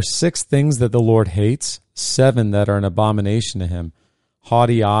 there are 6 things that the Lord hates, 7 that are an abomination to him.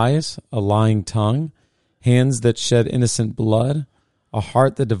 Haughty eyes, a lying tongue, hands that shed innocent blood, a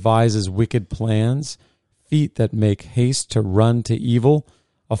heart that devises wicked plans, feet that make haste to run to evil,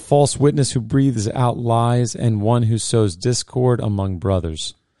 a false witness who breathes out lies, and one who sows discord among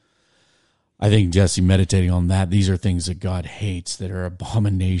brothers. I think, Jesse, meditating on that, these are things that God hates, that are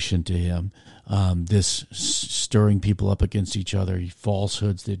abomination to him. This stirring people up against each other,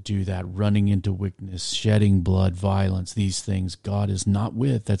 falsehoods that do that, running into wickedness, shedding blood, violence, these things God is not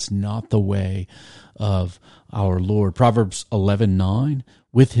with. That's not the way of our Lord. Proverbs 11:9,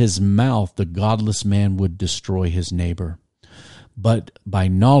 with his mouth the godless man would destroy his neighbor, but by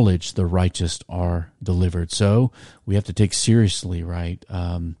knowledge the righteous are delivered. So we have to take seriously, right,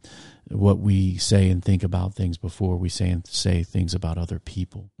 what we say and think about things before we say things about other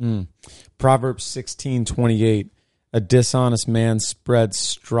people. Proverbs 16:28, a dishonest man spreads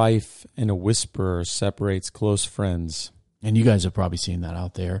strife, and a whisperer separates close friends. And you guys have probably seen that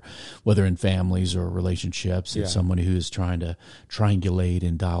out there, whether in families or relationships. It's someone who is trying to triangulate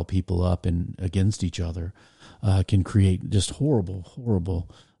and dial people up and against each other can create just horrible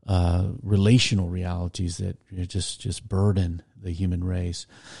relational realities that just burden the human race.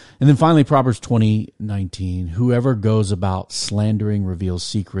 And then finally, Proverbs 20:19, whoever goes about slandering reveals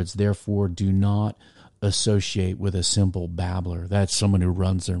secrets, therefore do not associate with a simple babbler. That's someone who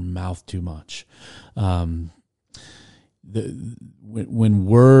runs their mouth too much. When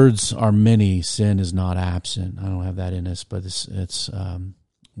words are many, sin is not absent. I don't have that in us, but it's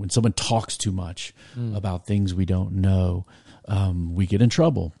when someone talks too much about things we don't know, we get in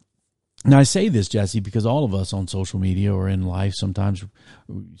trouble. Now, I say this, Jesse, because all of us on social media or in life sometimes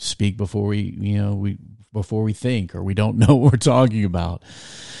speak before we think, or we don't know what we're talking about.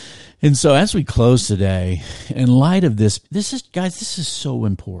 And so as we close today, in light of this is so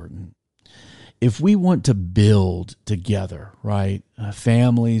important. If we want to build together, right,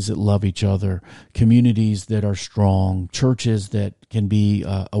 families that love each other, communities that are strong, churches that can be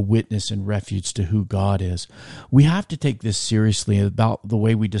a witness and refuge to who God is, we have to take this seriously about the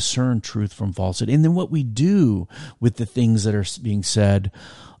way we discern truth from falsehood, and then what we do with the things that are being said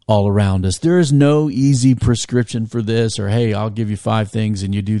all around us. There is no easy prescription for this, or, hey, I'll give you 5 things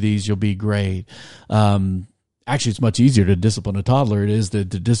and you do these, you'll be great. Actually, it's much easier to discipline a toddler it is to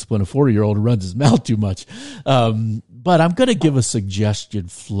discipline a 40-year-old who runs his mouth too much. But I'm going to give a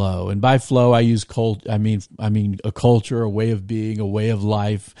suggested flow, and by flow I use I mean a culture, a way of being, a way of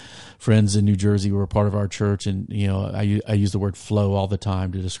life. Friends in New Jersey who are part of our church, and I use the word flow all the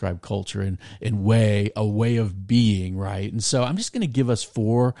time to describe culture and a way of being, right? And so I'm just going to give us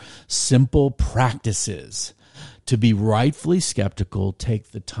 4 simple practices to be rightfully skeptical, take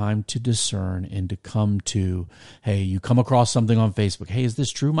the time to discern, and to come to, hey, you come across something on Facebook. Hey, is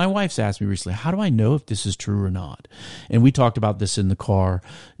this true? My wife's asked me recently, how do I know if this is true or not? And we talked about this in the car,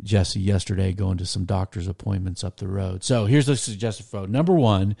 Jesse, yesterday, going to some doctor's appointments up the road. So here's the suggested flow. Number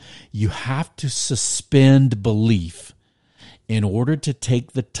 1, you have to suspend belief in order to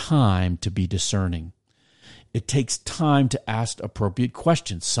take the time to be discerning. It takes time to ask appropriate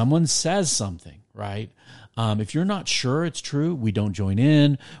questions. Someone says something, right? If you're not sure it's true, we don't join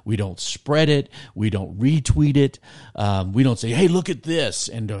in, we don't spread it, we don't retweet it, we don't say, hey, look at this,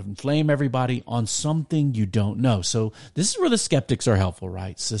 and inflame everybody on something you don't know. So this is where the skeptics are helpful,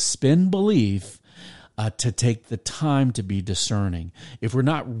 right? Suspend belief to take the time to be discerning. If we're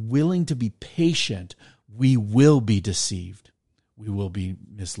not willing to be patient, we will be deceived. We will be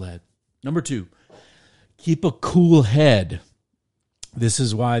misled. Number 2, keep a cool head. This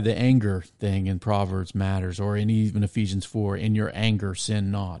is why the anger thing in Proverbs matters, or in even Ephesians 4, in your anger,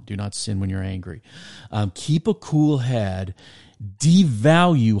 sin not. Do not sin when you're angry. Keep a cool head.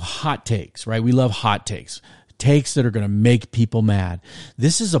 Devalue hot takes, right? We love hot takes. Takes that are going to make people mad.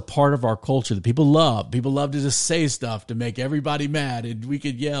 This is a part of our culture that people love. People love to just say stuff to make everybody mad, and we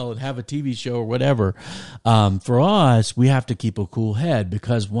could yell and have a TV show or whatever. For us, we have to keep a cool head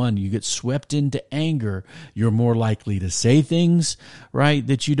because, 1, you get swept into anger, you're more likely to say things, right,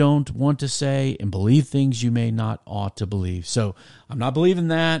 that you don't want to say, and believe things you may not ought to believe. So I'm not believing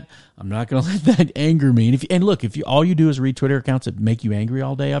that. I'm not going to let that anger me. And look, if all you do is read Twitter accounts that make you angry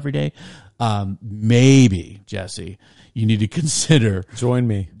all day, every day, maybe, Jesse, you need to consider. Join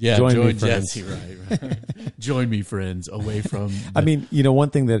me. Yeah, join me, Jesse, right. Join me, friends, away from. I mean, one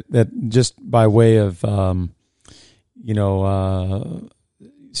thing that just by way of, so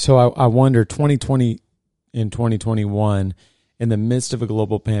I wonder 2020 and 2021, in the midst of a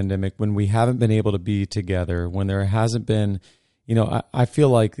global pandemic, when we haven't been able to be together, when there hasn't been, I feel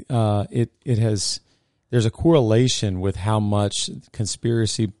like there's a correlation with how much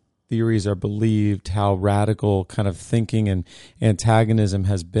conspiracy theories are believed, how radical kind of thinking and antagonism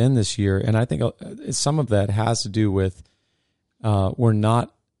has been this year. And I think some of that has to do with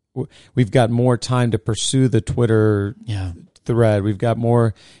we've got more time to pursue the Twitter thread. We've got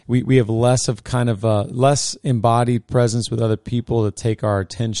more, we have less of kind of less embodied presence with other people to take our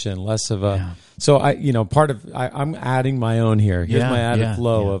attention, less of a, so I'm adding my own here. Here's my added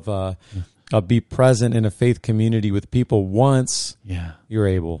flow of be present in a faith community with people once you're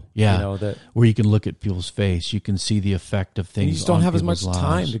able. That where you can look at people's face, you can see the effect of things. You just don't have as much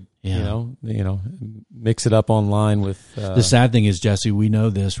time to mix it up online with. The sad thing is, Jesse, we know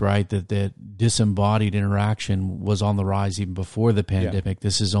this, right? That disembodied interaction was on the rise even before the pandemic.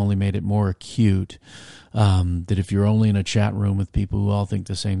 This has only made it more acute. That if you're only in a chat room with people who all think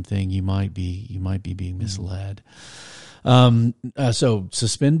the same thing, you might be being misled. So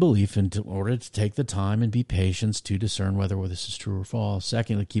suspend belief in order to take the time and be patient to discern whether this is true or false.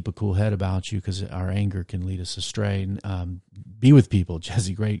 Secondly, keep a cool head about you because our anger can lead us astray. And be with people.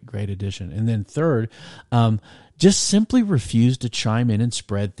 Jesse, great addition. And then third, just simply refuse to chime in and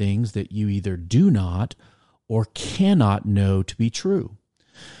spread things that you either do not or cannot know to be true.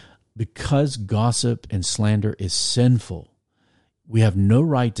 Because gossip and slander is sinful, we have no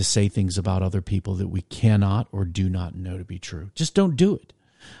right to say things about other people that we cannot or do not know to be true. Just don't do it.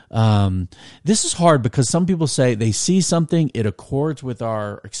 This is hard because some people say they see something, it accords with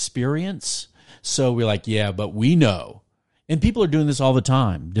our experience. So we're like, yeah, but we know. And people are doing this all the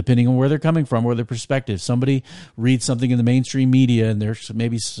time, depending on where they're coming from, or their perspective. Somebody reads something in the mainstream media and they're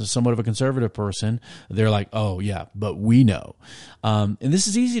maybe somewhat of a conservative person. They're like, oh, yeah, but we know. And this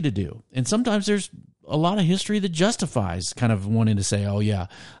is easy to do. And sometimes there's a lot of history that justifies kind of wanting to say, oh, yeah,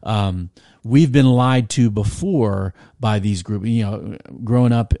 we've been lied to before by these groups.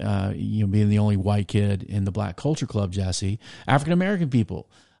 Growing up, being the only white kid in the Black Culture Club, Jesse, African-American people,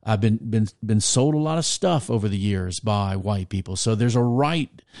 I've been sold a lot of stuff over the years by white people. So there's a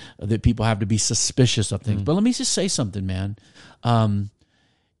right that people have to be suspicious of things. But let me just say something, man.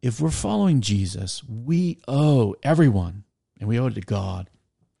 If we're following Jesus, we owe everyone, and we owe it to God,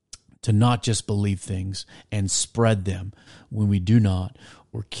 to not just believe things and spread them when we do not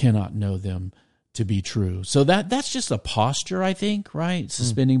or cannot know them to be true. So that's just a posture, I think, right?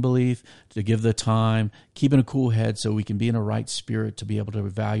 Suspending belief, to give the time, keeping a cool head so we can be in a right spirit to be able to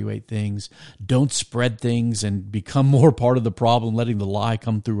evaluate things. Don't spread things and become more part of the problem, letting the lie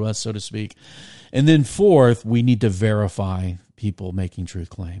come through us, so to speak. And then fourth, we need to verify people making truth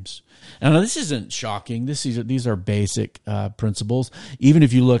claims. And this isn't shocking. These are basic principles. Even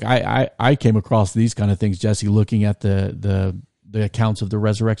if you look, I came across these kind of things, Jesse, looking at the accounts of the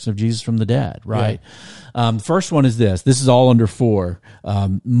resurrection of Jesus from the dead, right? Yeah. First one is this. This is all under 4.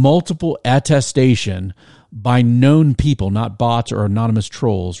 Multiple attestation by known people, not bots or anonymous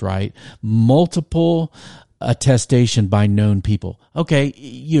trolls, right? Multiple attestation by known people. Okay,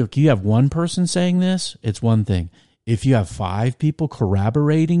 you have one person saying this, it's one thing. If you have 5 people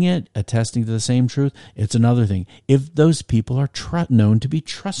corroborating it, attesting to the same truth, it's another thing. If those people are known to be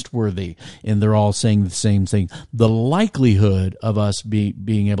trustworthy and they're all saying the same thing, the likelihood of us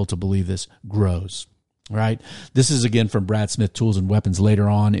being able to believe this grows. Right? This is again from Brad Smith, Tools and Weapons, later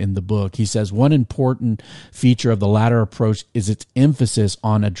on in the book. He says, one important feature of the latter approach is its emphasis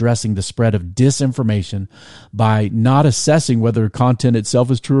on addressing the spread of disinformation by not assessing whether content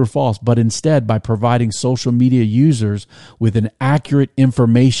itself is true or false, but instead by providing social media users with an accurate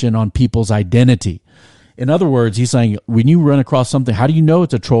information on people's identity. In other words, he's saying, when you run across something, how do you know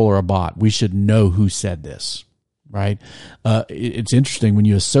it's a troll or a bot? We should know who said this, right? It's interesting when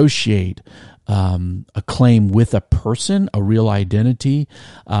you associate a claim with a person, a real identity.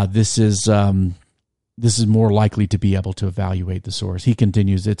 This is more likely to be able to evaluate the source. He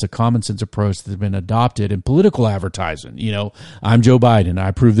continues, it's a common sense approach that's been adopted in political advertising. I'm Joe Biden, I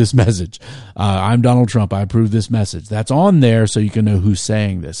approve this message. I'm Donald Trump, I approve this message. That's on there so you can know who's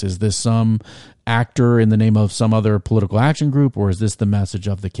saying this. Is this some actor in the name of some other political action group, or is this the message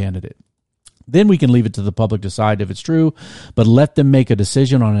of the candidate? Then we can leave it to the public to decide if it's true, but let them make a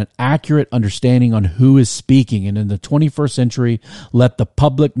decision on an accurate understanding on who is speaking. And in the 21st century, let the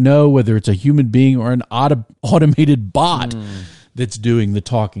public know whether it's a human being or an automated bot that's doing the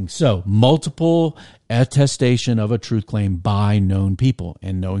talking. So multiple attestation of a truth claim by known people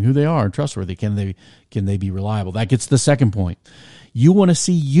and knowing who they are and trustworthy. Can they be reliable? That gets to the second point. You want to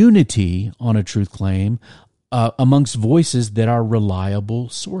see unity on a truth claim amongst voices that are reliable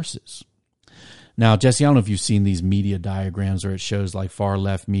sources. Now, Jesse, I don't know if you've seen these media diagrams where it shows like far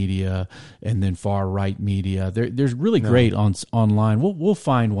left media and then far right media. There's really great online. We'll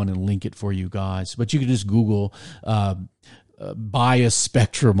find one and link it for you guys. But you can just Google bias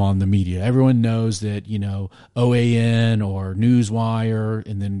spectrum on the media. Everyone knows that, OAN or Newswire,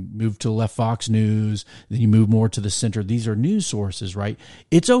 and then move to the left, Fox News, then you move more to the center. These are news sources, right?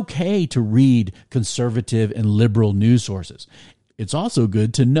 It's okay to read conservative and liberal news sources. It's also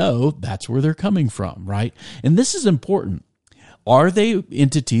good to know that's where they're coming from, right? And this is important. Are they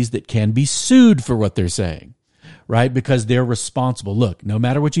entities that can be sued for what they're saying, right? Because they're responsible. Look, no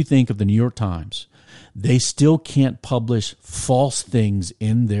matter what you think of the New York Times, they still can't publish false things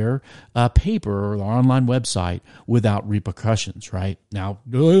in their paper or their online website without repercussions, right? Now,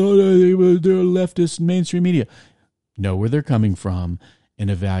 they're leftist mainstream media. Know where they're coming from and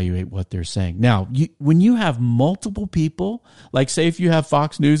evaluate what they're saying. Now, when you have multiple people, like say if you have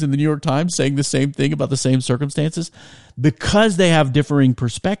Fox News and the New York Times saying the same thing about the same circumstances, because they have differing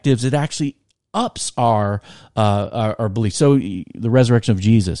perspectives, it actually ups our belief. So the resurrection of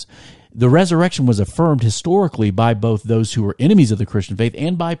Jesus. The resurrection was affirmed historically by both those who were enemies of the Christian faith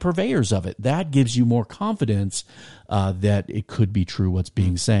and by purveyors of it. That gives you more confidence that it could be true what's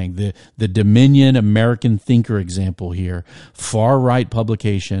being saying. The Dominion American Thinker example here, far-right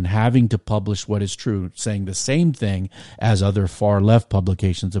publication having to publish what is true, saying the same thing as other far-left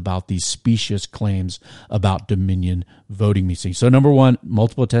publications about these specious claims about Dominion voting machines. So number one,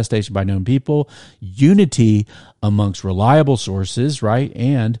 multiple attestation by known people, unity amongst reliable sources, right?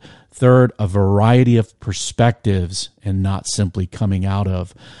 And third, a variety of perspectives and not simply coming out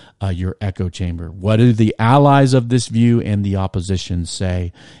of your echo chamber. What do the allies of this view and the opposition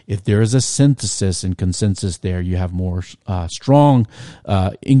say? If there is a synthesis and consensus there, you have more strong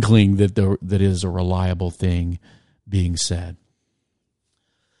inkling that that is a reliable thing being said.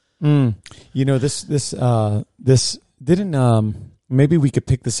 You know, this didn't. Maybe we could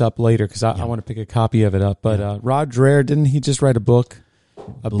pick this up later because I want to pick a copy of it up. But Rod Dreher, didn't he just write a book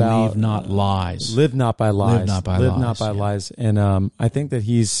about Believe not lies, live not by lies, live not by live lies, not by lies? And I think that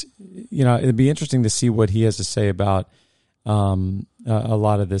he's, you know, it'd be interesting to see what he has to say about a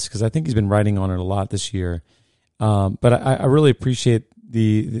lot of this because I think he's been writing on it a lot this year. But I really appreciate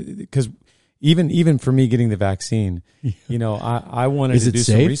because even for me getting the vaccine, you know, I wanted to do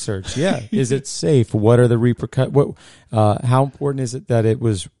some research. Yeah, is it safe? What are the repercussions? How important is it that it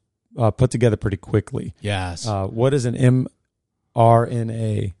was put together pretty quickly? Yes. What is an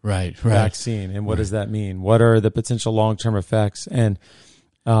mRNA vaccine, and what does that mean? What are the potential long-term effects? And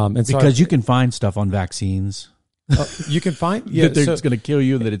so because you can find stuff on vaccines. You can find that it's going to kill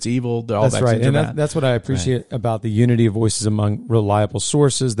you, that it's evil. All that's right, and that's what I appreciate about the unity of voices among reliable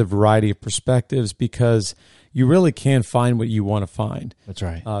sources, the variety of perspectives, because you really can find what you want to find. That's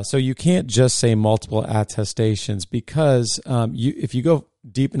right. So you can't just say multiple attestations because if you go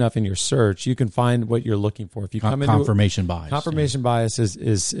deep enough in your search, you can find what you're looking for. If you come into confirmation bias, bias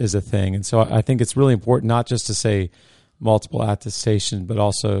is a thing, and so I think it's really important not just to say multiple attestation, but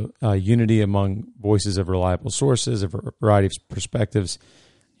also unity among voices of reliable sources, a variety of perspectives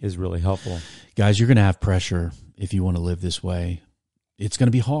is really helpful. Guys, you're going to have pressure if you want to live this way. It's going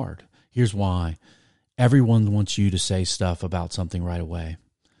to be hard. Here's why. Everyone wants you to say stuff about something right away.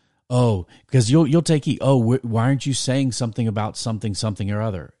 Oh, because you'll take heat. Oh, why aren't you saying something about something or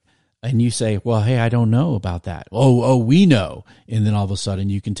other? And you say, well, hey, I don't know about that. Oh, we know. And then all of a sudden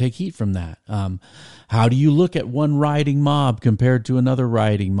you can take heat from that. How do you look at one rioting mob compared to another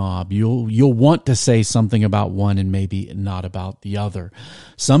rioting mob? You'll want to say something about one and maybe not about the other.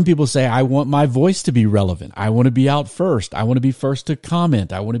 Some people say, I want my voice to be relevant. I want to be out first. I want to be first to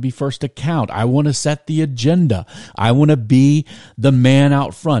comment. I want to be first to count. I want to set the agenda. I want to be the man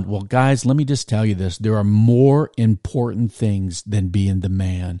out front. Well, guys, let me just tell you this. There are more important things than being the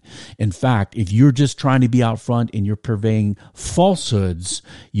man. In fact, if you're just trying to be out front and you're purveying falsehoods,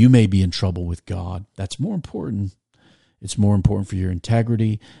 you may be in trouble with God. That's more important. It's more important for your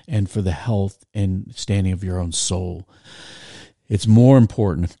integrity and for the health and standing of your own soul. It's more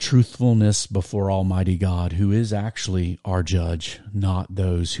important, truthfulness before Almighty God, who is actually our judge, not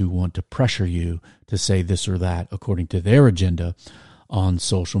those who want to pressure you to say this or that according to their agenda on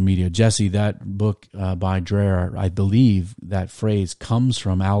social media. Jesse, that book by Dreher, I believe that phrase comes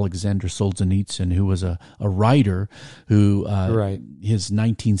from Alexander Solzhenitsyn, who was a writer who, his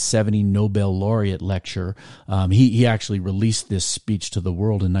 1970 Nobel laureate lecture, he actually released this speech to the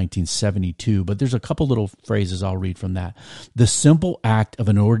world in 1972, but there's a couple little phrases I'll read from that. The simple act of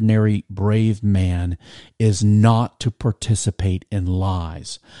an ordinary brave man is not to participate in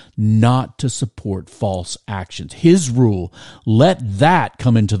lies, not to support false actions. His rule, let that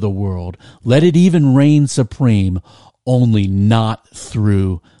come into the world. Let it even reign supreme, only not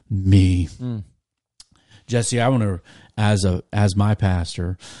through me. Jesse, I want to, as my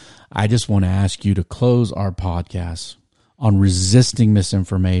pastor, I just want to ask you to close our podcast on resisting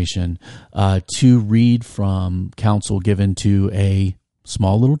misinformation, to read from counsel given to a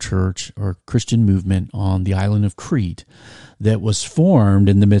small little church or Christian movement on the island of Crete that was formed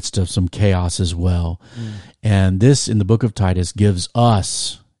in the midst of some chaos as well. And this, in the book of Titus, gives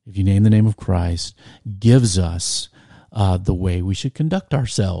us, if you name the name of Christ, gives us the way we should conduct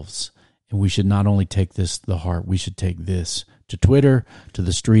ourselves. And we should not only take this to the heart, we should take this to Twitter, to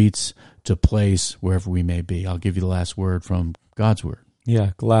the streets, to place, wherever we may be. I'll give you the last word from God's word.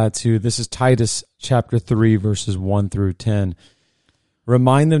 Yeah, glad to. This is Titus chapter 3, verses 1 through 10.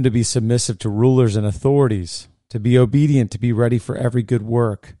 Remind them to be submissive to rulers and authorities, to be obedient, to be ready for every good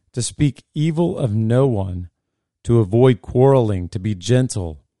work, to speak evil of no one, to avoid quarreling, to be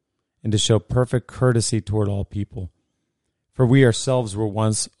gentle, and to show perfect courtesy toward all people. For we ourselves were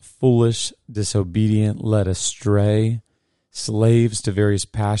once foolish, disobedient, led astray, slaves to various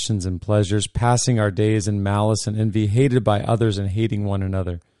passions and pleasures, passing our days in malice and envy, hated by others and hating one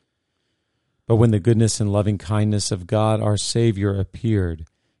another. But when the goodness and loving kindness of God our Savior appeared,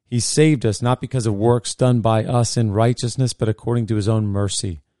 he saved us not because of works done by us in righteousness, but according to his own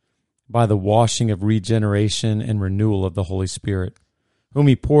mercy, by the washing of regeneration and renewal of the Holy Spirit, whom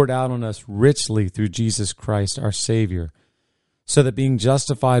he poured out on us richly through Jesus Christ our Savior, so that being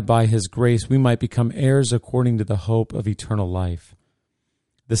justified by his grace, we might become heirs according to the hope of eternal life.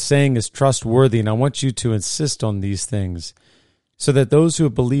 The saying is trustworthy, and I want you to insist on these things, so that those who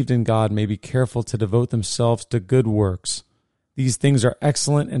have believed in God may be careful to devote themselves to good works. These things are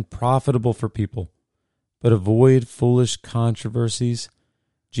excellent and profitable for people, but avoid foolish controversies,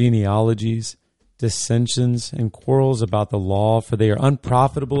 genealogies, dissensions, and quarrels about the law, for they are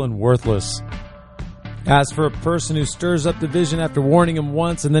unprofitable and worthless. As for a person who stirs up division after warning him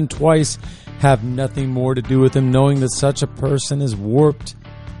once and then twice, have nothing more to do with him, knowing that such a person is warped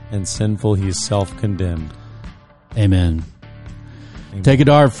and sinful. He is self-condemned. Amen. Take it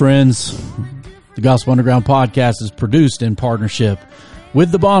to heart, friends. The Gospel Underground podcast is produced in partnership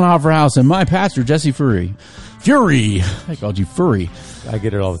with the Bonhoeffer House and my pastor, Jesse Fury. I called you Furry. I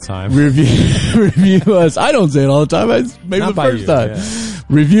get it all the time. Review us. I don't say it all the time. Maybe the first time. Yeah.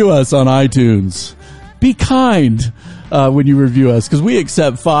 Review us on iTunes. Be kind when you review us, because we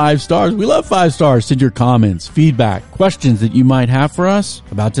accept 5 stars. We love 5 stars. Send your comments, feedback, questions that you might have for us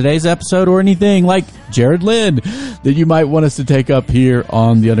about today's episode, or anything like Jared Lynn that you might want us to take up here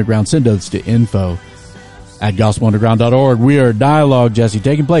on the Underground. Send those to info@gospelunderground.org. We are a dialogue, Jesse,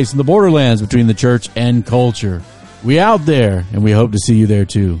 taking place in the borderlands between the church and culture. We out there, and we hope to see you there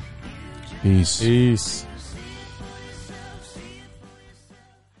too. Peace. Peace.